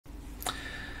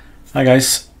Hi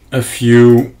guys, a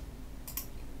few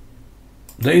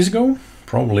days ago,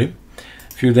 probably,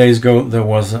 a few days ago, there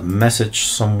was a message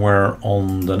somewhere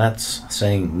on the net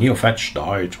saying neofetch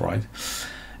died, right?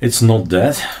 It's not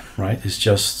dead, right? It's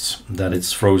just that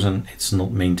it's frozen, it's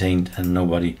not maintained, and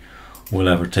nobody will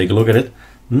ever take a look at it.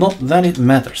 Not that it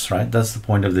matters, right? That's the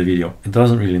point of the video. It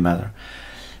doesn't really matter.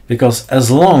 Because as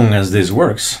long as this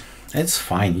works, it's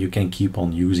fine. You can keep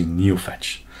on using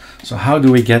neofetch. So how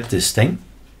do we get this thing?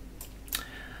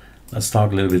 Let's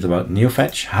talk a little bit about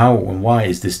neofetch. How and why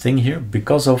is this thing here?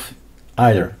 Because of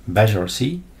either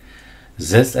bashrc,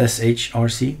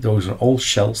 zshrc, those are all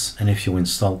shells, and if you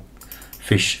install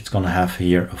fish, it's going to have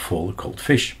here a folder called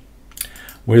fish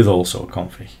with also a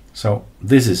config. So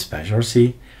this is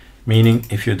bashrc, meaning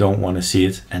if you don't want to see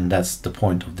it, and that's the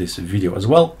point of this video as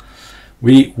well,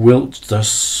 we will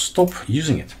just stop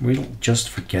using it. We'll just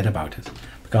forget about it,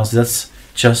 because that's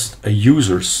just a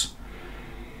user's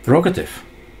prerogative.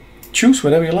 Choose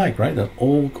whatever you like, right? That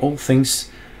all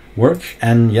things work,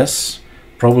 and yes,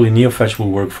 probably neofetch will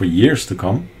work for years to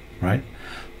come, right?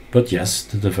 But yes,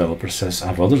 the developer says I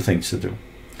have other things to do.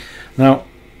 Now,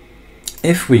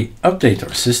 if we update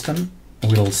our system,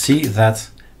 we'll see that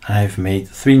I've made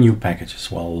 3 new packages.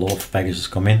 Well, a lot of packages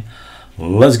come in.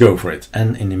 Let's go for it.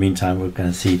 And in the meantime, we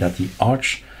can see that the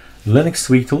ArcoLinux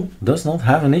tweak tool does not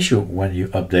have an issue when you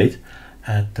update.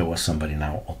 And there was somebody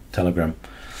now on Telegram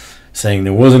saying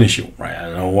there was an issue, right? I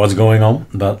don't know what's going on,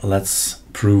 but let's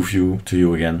prove to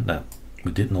you again that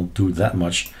we did not do that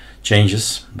much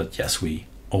changes. But yes, we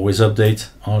always update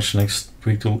ArcoLinux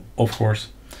tweak tool, of course.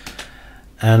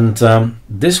 And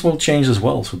this will change as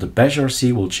well. So the bashrc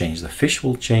will change, the fish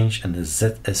will change, and the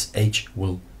zsh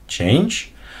will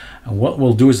change. And what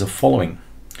we'll do is the following.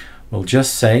 We'll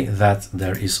just say that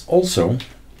there is also,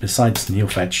 besides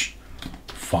neofetch,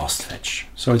 fastfetch.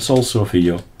 So it's also a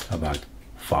video about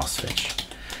fastfetch.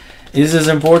 Is this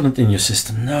important in your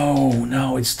system?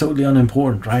 No, it's totally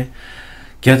unimportant, right?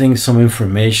 Getting some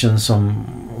information,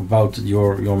 about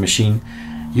your machine.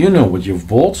 You know what you've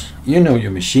bought, you know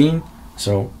your machine,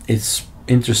 so it's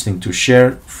interesting to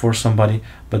share for somebody.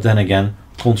 But then again,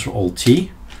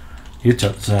 Ctrl-T, you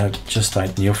just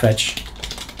type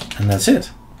neofetch, and that's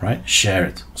it, right? Share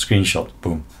it, screenshot,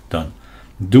 boom, done.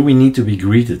 Do we need to be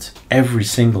greeted every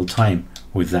single time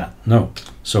with that? No.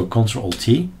 So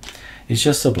Ctrl-T is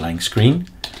just a blank screen,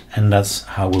 and that's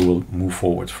how we will move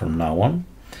forward from now on.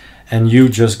 And you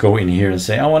just go in here and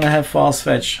say, I want to have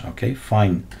fastfetch. Okay,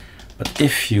 fine. But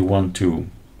if you want to,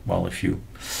 well, if you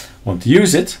want to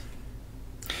use it,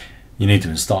 you need to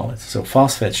install it. So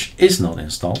fastfetch is not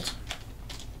installed.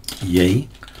 Yay,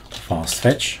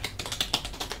 fastfetch.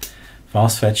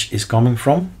 Fastfetch is coming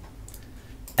from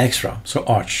extra, so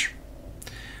Arch.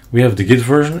 We have the Git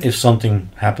version if something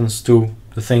happens to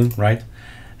the thing, right?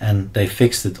 And they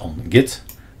fixed it on Git.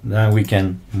 Now we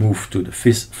can move to the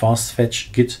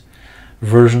fastfetch Git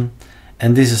version,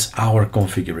 and this is our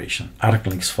configuration.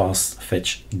 ArcoLinux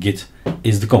fastfetch Git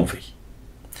is the config.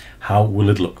 How will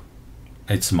it look?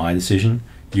 It's my decision.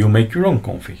 You make your own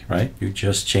config, right? You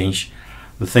just change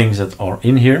the things that are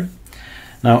in here.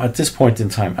 Now at this point in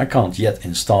time, I can't yet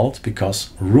install it because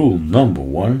rule number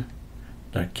 1,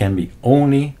 there can be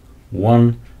only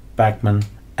one Pacman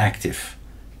active.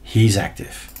 He's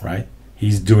active, right?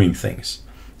 He's doing things.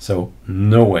 So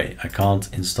no way, I can't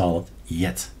install it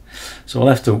yet. So I'll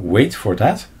have to wait for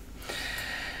that.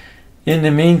 In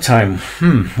the meantime,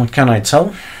 what can I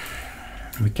tell?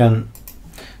 We can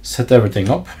set everything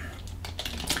up.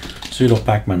 Sudo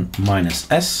pacman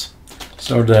 -s.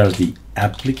 So there's the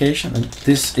application, and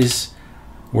this is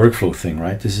workflow thing,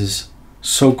 right? This is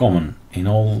so common in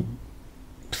all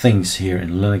things here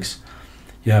in Linux.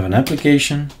 You have an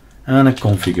application and a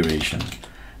configuration,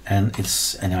 and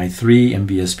it's an i3 and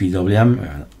BSPWM,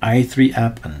 an i3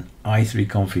 app and an i3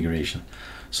 configuration.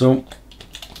 So,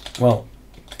 well,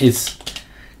 it's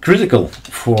critical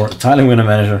for tiling window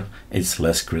manager. It's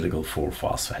less critical for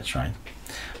fastfetch, right?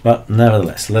 But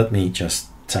nevertheless, let me just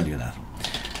tell you that.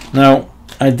 Now,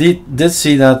 I did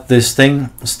see that this thing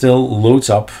still loads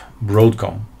up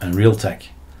Broadcom and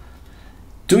Realtek.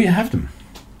 Do you have them?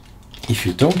 If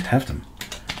you don't have them,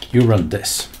 you run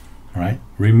this, right?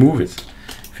 Remove it.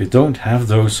 If you don't have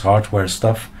those hardware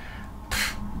stuff,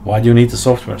 why do you need the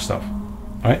software stuff,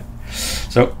 right?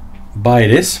 So buy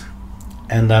this,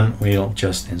 and then we'll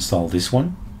just install this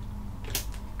one.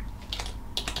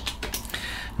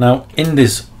 Now in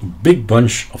this big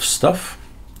bunch of stuff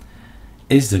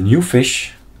is the new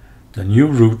fish, the new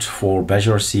root for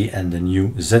bashrc, and the new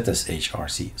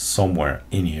zshrc somewhere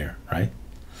in here, right?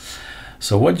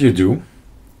 So what you do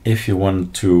if you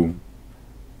want to,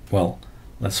 well,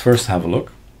 let's first have a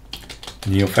look.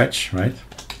 neofetch, right?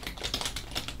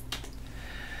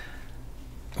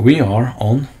 We are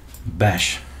on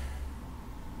bash.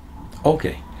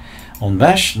 Okay, on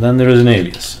bash, then there is an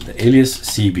alias, the alias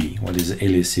cb. What is the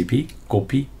alias cb?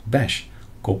 Copy bash,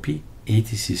 copy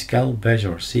etc scal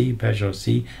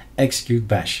bashrc execute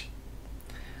bash.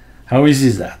 How easy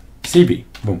is that? cb,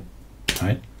 boom,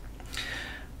 right?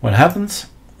 What happens?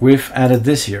 We've added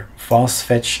this here,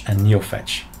 fastfetch and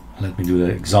neofetch. Let me do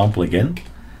the example again.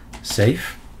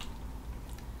 Save.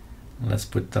 Let's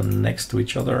put them next to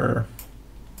each other,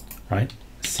 right?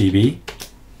 cb,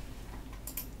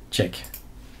 check.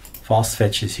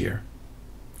 Fastfetch is here.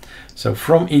 So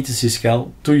from etc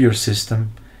scal to your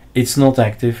system, it's not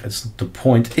active. The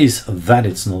point is that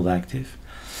it's not active.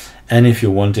 And if you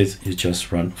want it, you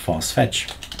just run fastfetch.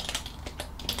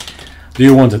 Do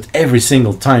you want it every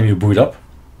single time you boot up?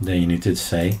 Then you need to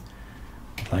say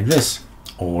like this,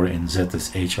 or in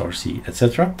zshrc,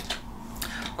 etc.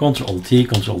 Control T,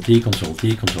 Control T, Control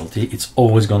T, Control T. It's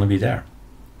always going to be there.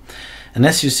 And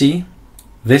as you see,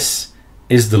 this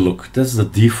is the look. That's the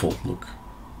default look.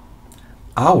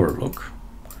 Our look,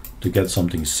 to get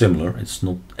something similar, it's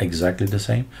not exactly the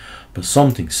same, but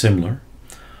something similar,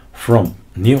 from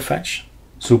neofetch,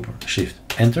 super shift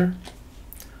enter,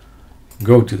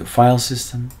 go to the file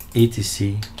system,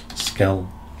 etc scal.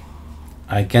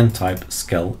 I can type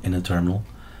scal in a terminal.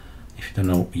 If you don't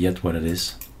know yet what it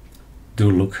is, do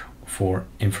look for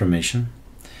information.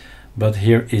 But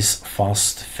here is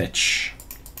fastfetch,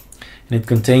 and it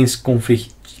contains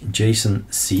config JSON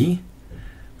C,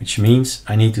 which means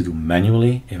I need to do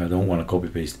manually if I don't want to copy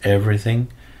paste everything.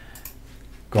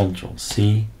 Control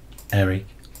C, Eric,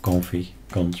 config,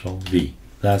 Control V.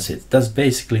 That's it. That's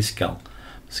basically scal.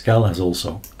 Scal has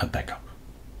also a backup.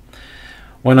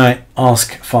 When I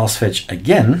ask fastfetch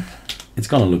again, it's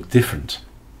gonna look different.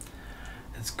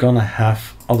 It's gonna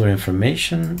have other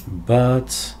information,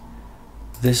 but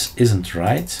this isn't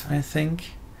right, I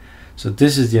think. So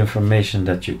this is the information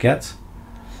that you get,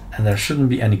 and there shouldn't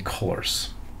be any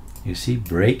colors. You see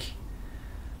break,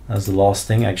 that's the last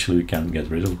thing. Actually, we can get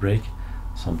rid of break,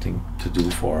 something to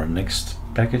do for our next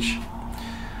package.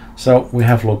 So we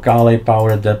have locale,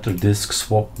 power adapter, disk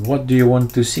swap. What do you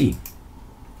want to see?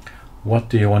 What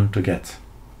do you want to get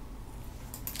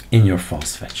in your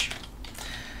fastfetch?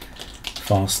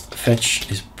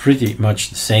 Fastfetch is pretty much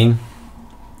the same.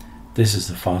 This is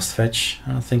the fastfetch.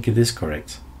 I think it is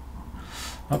correct.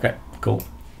 Okay, cool.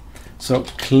 So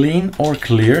clean or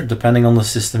clear, depending on the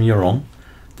system you're on.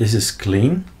 This is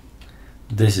clean.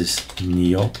 This is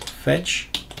neofetch.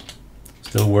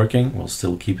 Still working. We'll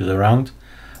still keep it around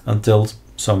until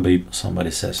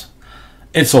somebody says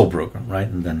it's all broken, right?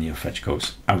 And then neofetch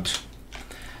goes out.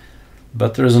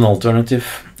 But there is an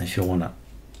alternative if you want to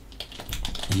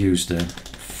use the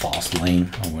fast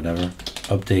lane or whatever,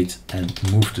 update and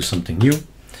move to something new.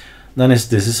 Then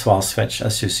this is fastfetch.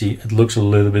 As you see, it looks a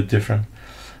little bit different.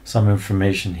 Some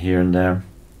information here and there.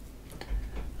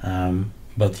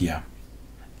 But yeah,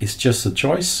 it's just a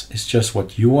choice. It's just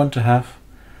what you want to have.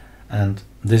 And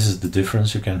this is the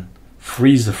difference. You can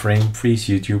freeze the frame, freeze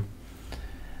YouTube.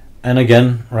 And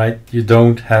again, right, you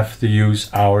don't have to use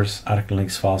ours,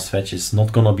 ArcoLinux fastfetch. It's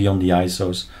not going to be on the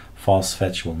ISOs.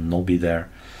 Fastfetch will not be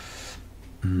there.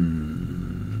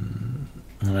 And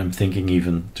I'm thinking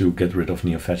even to get rid of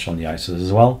neofetch on the ISOs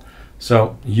as well.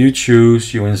 So you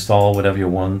choose, you install whatever you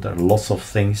want. There are lots of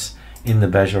things in the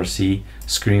bashrc: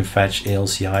 screen fetch,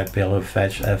 ALCI, payload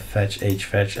fetch, ffetch,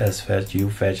 hfetch, sfetch,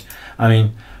 ufetch. I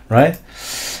mean, right?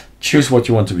 Choose what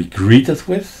you want to be greeted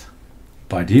with.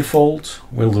 By default,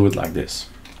 we'll do it like this.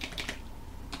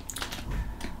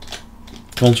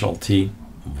 Control T,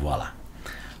 voila.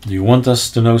 Do you want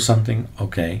us to know something?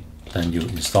 Okay, then you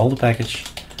install the package.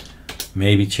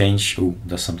 Maybe change, ooh,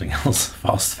 that's something else.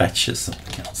 Fastfetch is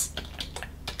something else.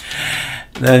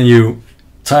 Then you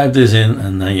type this in,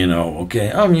 and then you know,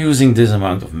 okay, I'm using this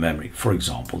amount of memory. For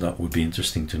example, that would be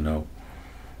interesting to know.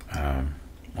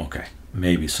 Okay,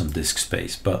 maybe some disk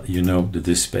space, but you know the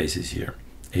disk space is here.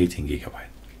 18 gigabyte.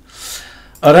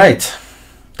 All right,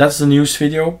 that's the news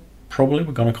video. Probably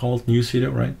we're gonna call it news video,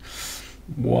 right?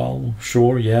 Well,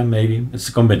 sure, yeah, maybe it's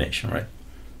a combination, right?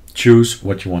 Choose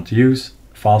what you want to use.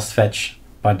 Fastfetch,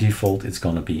 by default, it's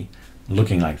gonna be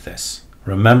looking like this.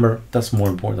 Remember, that's more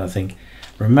important, I think.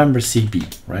 Remember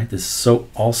CB, right? This is so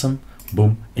awesome.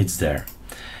 Boom, it's there.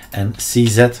 And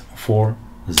CZ for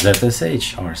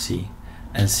zshrc,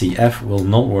 and CF will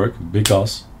not work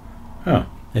because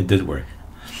it did work.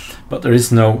 But there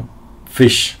is no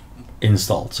fish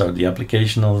installed, so the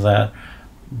application of that,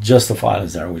 just the file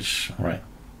is there, which, right,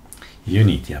 you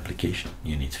need the application,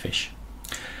 you need fish.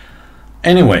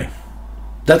 Anyway,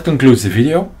 that concludes the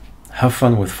video. Have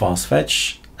fun with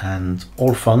fastfetch and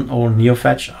or fun or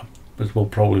neofetch. It will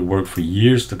probably work for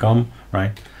years to come,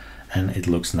 right? And it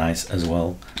looks nice as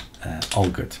well. All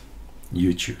good.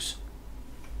 You choose.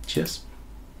 Cheers.